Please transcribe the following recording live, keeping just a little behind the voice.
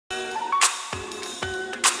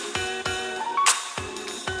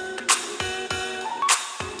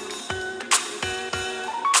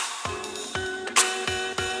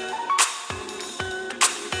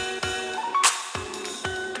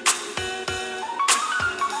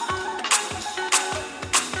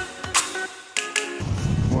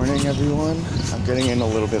morning, everyone. I'm getting in a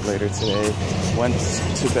little bit later today. Went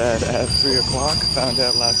to bed at 3 o'clock. Found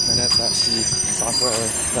out last minute that the software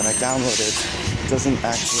that I downloaded doesn't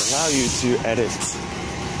actually allow you to edit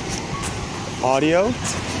audio. I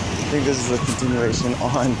think this is a continuation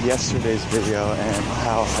on yesterday's video and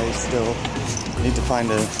how I still need to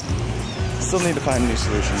find a new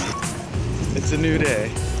solution. It's a new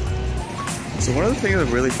day. So one of the things I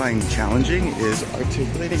really find challenging is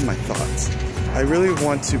articulating my thoughts. I really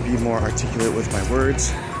want to be more articulate with my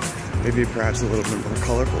words, maybe perhaps a little bit more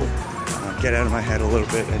colorful, get out of my head a little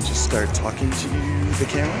bit and just start talking to the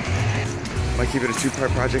camera. Might keep it a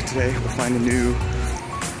two-part project today. We'll find a new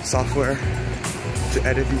software to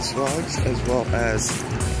edit these vlogs, as well as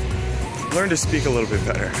learn to speak a little bit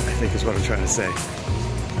better, I think is what I'm trying to say.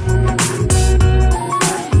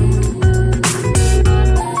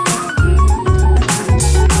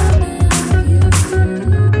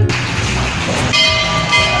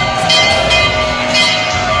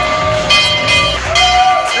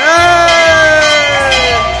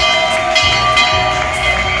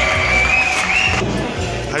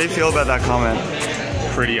 How do you feel about that comment?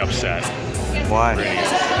 Pretty upset. Why?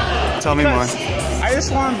 Tell me more. I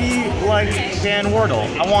just want to be like Dan Wardle.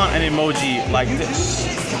 I want an emoji like this.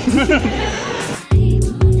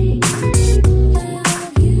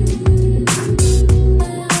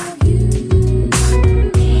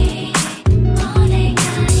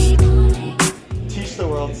 Teach the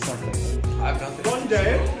world something. I've nothing. One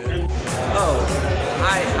day.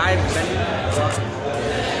 I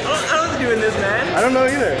don't know what to do in this, man. I don't know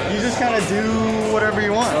either. You just kind of do whatever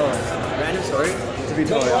you want. Random story. To be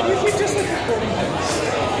totally honest. Why do you keep just like recording things?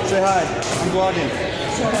 Say hi. I'm vlogging.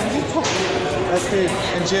 That's Steve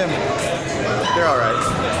and Jim. They're alright.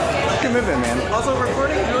 Commitment, man. Also,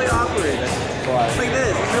 recording is really awkward. Why? It's like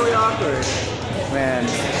this. It's really awkward. Man,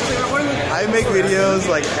 It's like recording with I make videos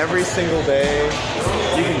like every single day.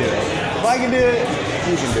 You can do it. If I can do it,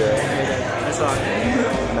 you can do it. I suck.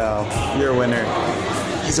 No, you're a winner.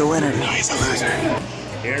 He's a winner. No, he's a loser.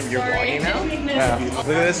 You're vlogging now? Yeah.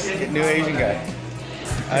 Look at this new Asian guy.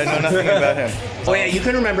 I know nothing about him. Oh yeah, you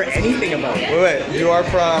couldn't remember anything about me. Wait, you are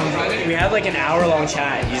from? We had like an hour-long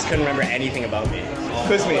chat. You just couldn't remember anything about me.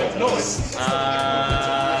 Quiz me.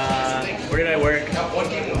 Where did I work?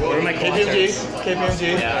 Where are my KPMG. contacts? KPMG.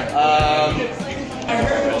 Yeah.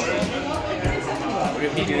 What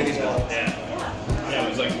did you do these vlogs?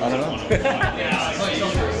 I don't know.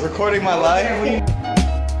 Recording my life.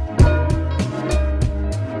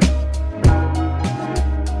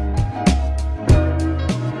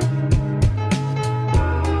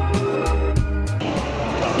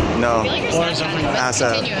 No. Ass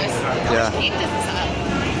out. Yeah.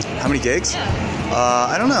 How many gigs?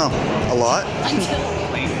 I don't know. A lot.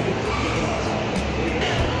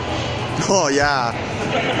 Oh yeah.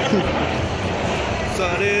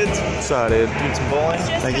 Excited. Doing some bowling.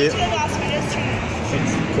 Thank you.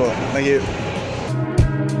 Cool. Thank you.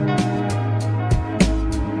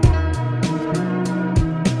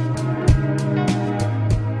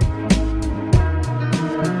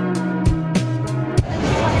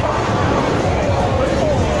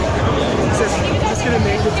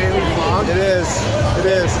 It is. It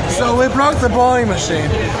is. So we broke the bowling machine,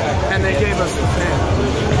 and they gave us the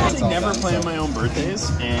pin. I never plan my own birthdays,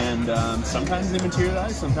 and sometimes they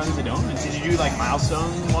materialize, sometimes they don't. Did you do like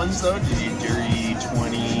milestone ones though? Did you do dirty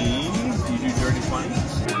 20? Did you do dirty 20?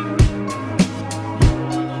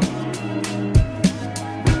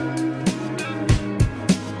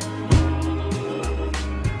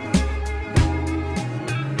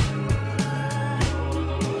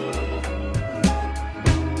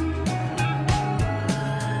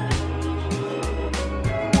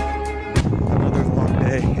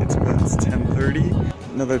 It's 10:30.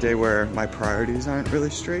 Another day where my priorities aren't really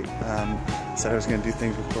straight. Said I was going to do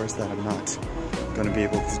things, of course, that I'm not going to be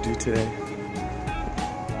able to do today.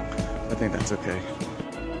 I think that's okay.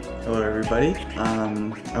 Hello, everybody.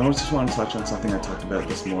 I just want to touch on something I talked about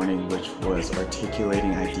this morning, which was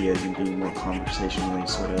articulating ideas and being more conversationally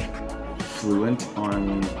sort of fluent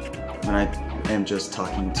on when I am just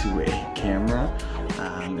talking to a camera.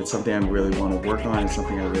 It's something I really want to work on. It's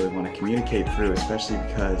something I really want to communicate through, especially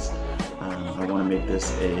because I want to make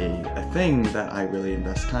this a thing that I really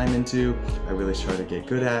invest time into, I really try to get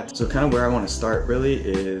good at. So kind of where I want to start really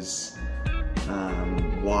is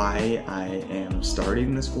why I am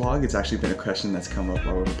starting this vlog. It's actually been a question that's come up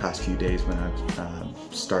over the past few days when I've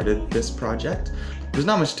started this project. There's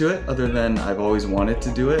not much to it other than I've always wanted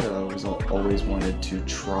to do it. I've always wanted to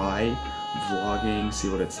try vlogging, see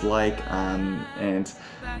what it's like, and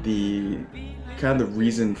the kind of the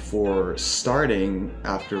reason for starting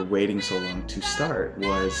after waiting so long to start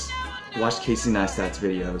was watch Casey Neistat's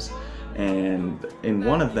videos, and in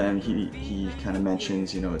one of them he kind of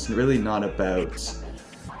mentions, you know, it's really not about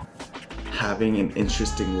having an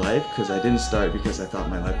interesting life, because I didn't start because I thought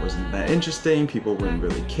my life wasn't that interesting, people wouldn't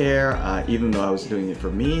really care, even though I was doing it for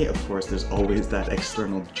me. Of course, there's always that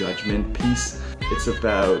external judgment piece. It's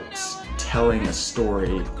about telling a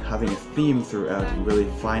story, having a theme throughout, and really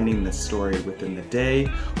finding the story within the day,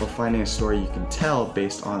 or finding a story you can tell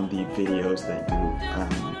based on the videos that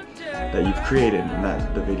you've created,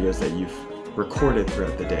 and the videos that you've recorded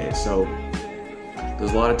throughout the day. So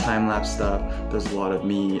there's a lot of time-lapse stuff, there's a lot of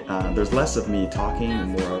me, there's less of me talking and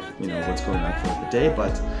more of, you know, what's going on throughout the day,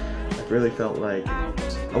 but I really felt like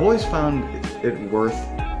I've always found it worth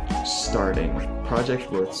starting,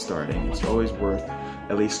 project worth starting. It's always worth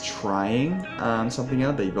at least trying something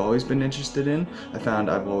out that you've always been interested in. I found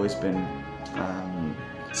I've always been,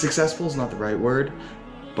 successful is not the right word,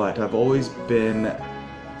 but I've always been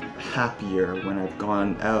happier when I've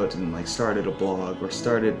gone out and like started a blog, or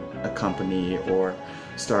started a company, or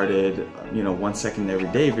started, you know, 1 second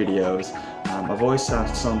everyday videos. I've always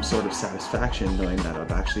found some sort of satisfaction knowing that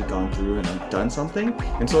I've actually gone through and I've done something,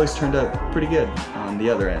 and it's always turned out pretty good on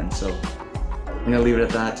the other end. So I'm gonna leave it at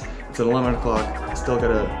that. It's at 11 o'clock, still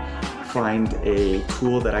gotta find a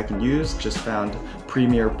tool that I can use. Just found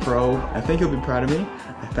Premiere Pro. I think you'll be proud of me.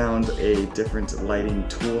 I found a different lighting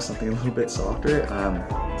tool, something a little bit softer.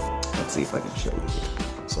 Let's see if I can show you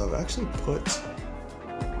here. So I've actually put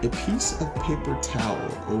a piece of paper towel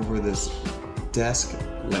over this desk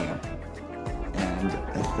lamp, and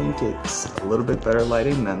I think it's a little bit better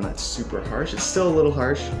lighting than that super harsh. It's still a little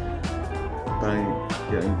harsh, but I'm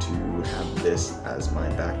going to have this as my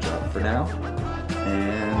backdrop for now,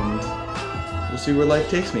 and we'll see where life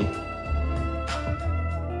takes me.